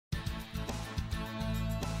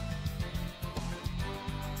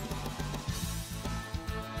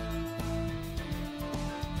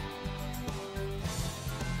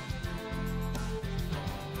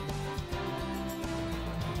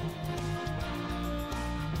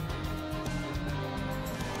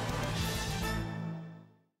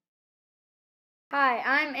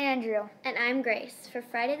I'm Andrew. And I'm Grace. For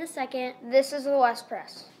Friday the 2nd, this is the West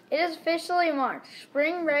Press. It is officially March.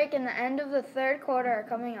 Spring break and the end of the third quarter are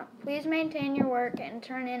coming up. Please maintain your work and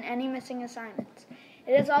turn in any missing assignments.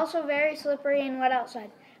 It is also very slippery and wet outside.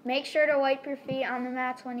 Make sure to wipe your feet on the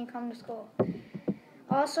mats when you come to school.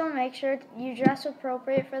 Also, make sure you dress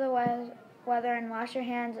appropriate for the weather and wash your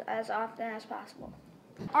hands as often as possible.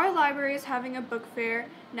 Our library is having a book fair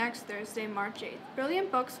next Thursday, March 8th.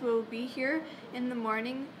 Brilliant Books will be here in the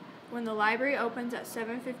morning when the library opens at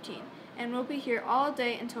 7:15, and will be here all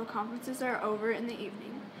day until conferences are over in the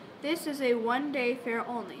evening. This is a one-day fair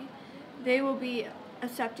only. They will be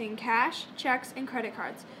accepting cash, checks, and credit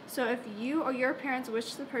cards. So if you or your parents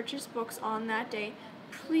wish to purchase books on that day,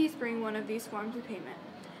 please bring one of these forms of payment.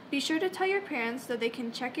 Be sure to tell your parents that they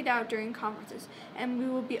can check it out during conferences, and we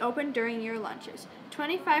will be open during your lunches.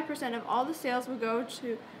 25% of all the sales will go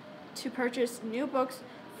to purchase new books,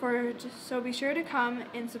 so be sure to come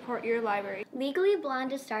and support your library. Legally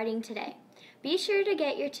Blonde is starting today. Be sure to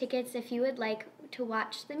get your tickets if you would like to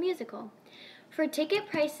watch the musical. For ticket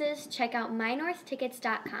prices, check out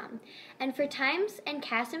mynorthtickets.com. And for times and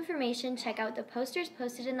cast information, check out the posters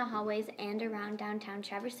posted in the hallways and around downtown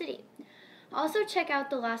Traverse City. Also check out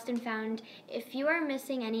the Lost and Found if you are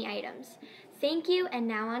missing any items. Thank you, and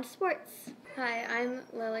now on to sports. Hi, I'm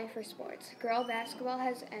Lily for sports. Girl basketball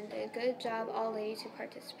has ended. Good job all ladies who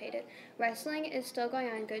participated. Wrestling is still going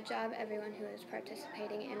on. Good job everyone who is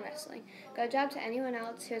participating in wrestling. Good job to anyone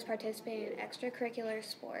else who is participating in extracurricular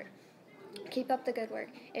sport. Keep up the good work.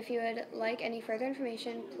 If you would like any further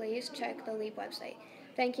information, please check the LEAP website.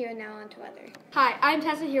 Thank you, and now on to weather. Hi, I'm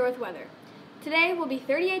Tessa here with weather. Today will be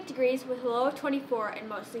 38 degrees with a low of 24 and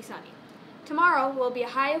mostly sunny. Tomorrow will be a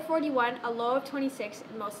high of 41, a low of 26,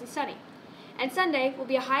 and mostly sunny. And Sunday will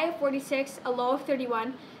be a high of 46, a low of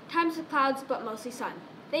 31, times of clouds but mostly sun.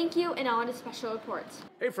 Thank you, and on to special reports.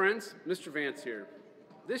 Hey friends, Mr. Vance here.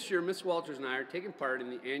 This year, Miss Walters and I are taking part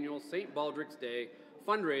in the annual St. Baldrick's Day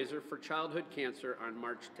fundraiser for childhood cancer on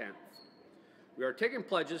March 10th. We are taking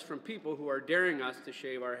pledges from people who are daring us to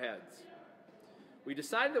shave our heads. We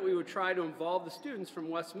decided that we would try to involve the students from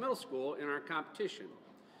West Middle School in our competition.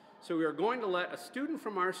 So we are going to let a student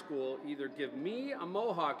from our school either give me a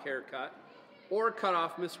mohawk haircut or cut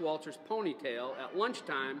off Miss Walters' ponytail at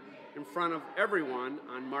lunchtime in front of everyone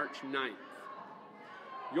on March 9th.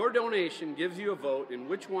 Your donation gives you a vote in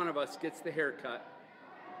which one of us gets the haircut,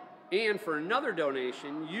 and for another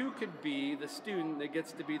donation, you could be the student that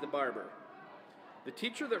gets to be the barber. The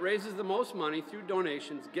teacher that raises the most money through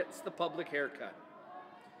donations gets the public haircut.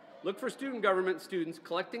 Look for student government students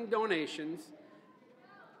collecting donations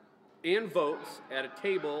and votes at a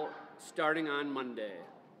table starting on Monday.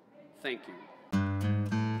 Thank you.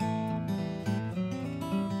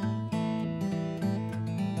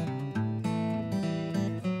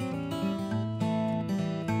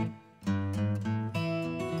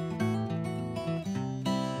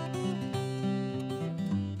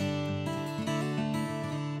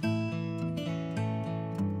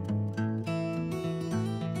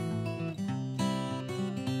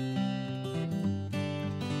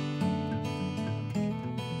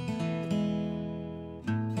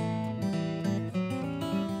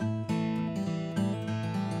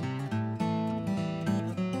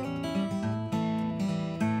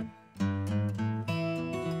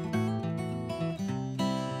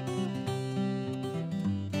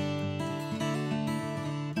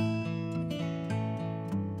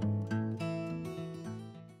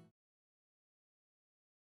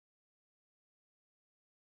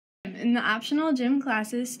 In the optional gym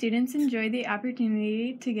classes, students enjoy the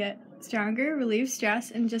opportunity to get stronger, relieve stress,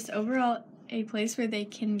 and just overall a place where they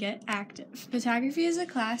can get active. Photography is a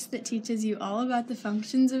class that teaches you all about the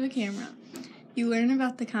functions of a camera. You learn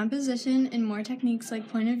about the composition and more techniques like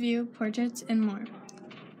point of view, portraits, and more.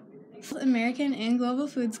 American and global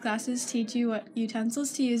foods classes teach you what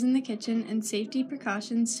utensils to use in the kitchen and safety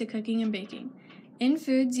precautions to cooking and baking. In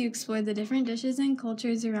foods, you explore the different dishes and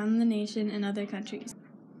cultures around the nation and other countries.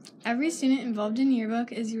 Every student involved in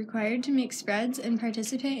yearbook is required to make spreads and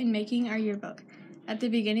participate in making our yearbook. At the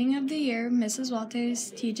beginning of the year, Mrs.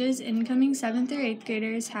 Walters teaches incoming 7th or 8th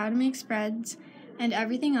graders how to make spreads and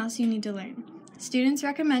everything else you need to learn. Students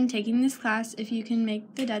recommend taking this class if you can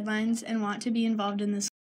make the deadlines and want to be involved in this.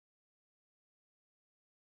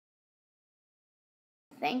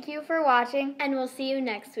 Thank you for watching, And we'll see you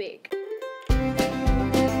next week.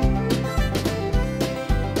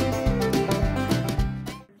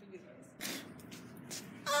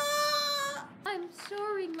 I'm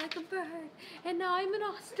soaring like a bird, and now I'm an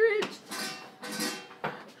ostrich.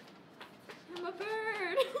 I'm a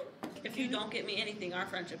bird. If you don't get me anything, our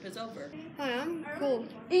friendship is over. Hi, I'm cool.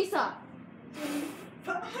 Isa!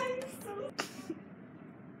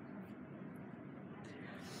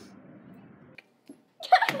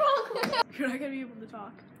 You're not gonna be able to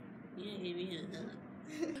talk. Yeah,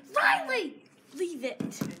 Riley! Leave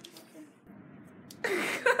it!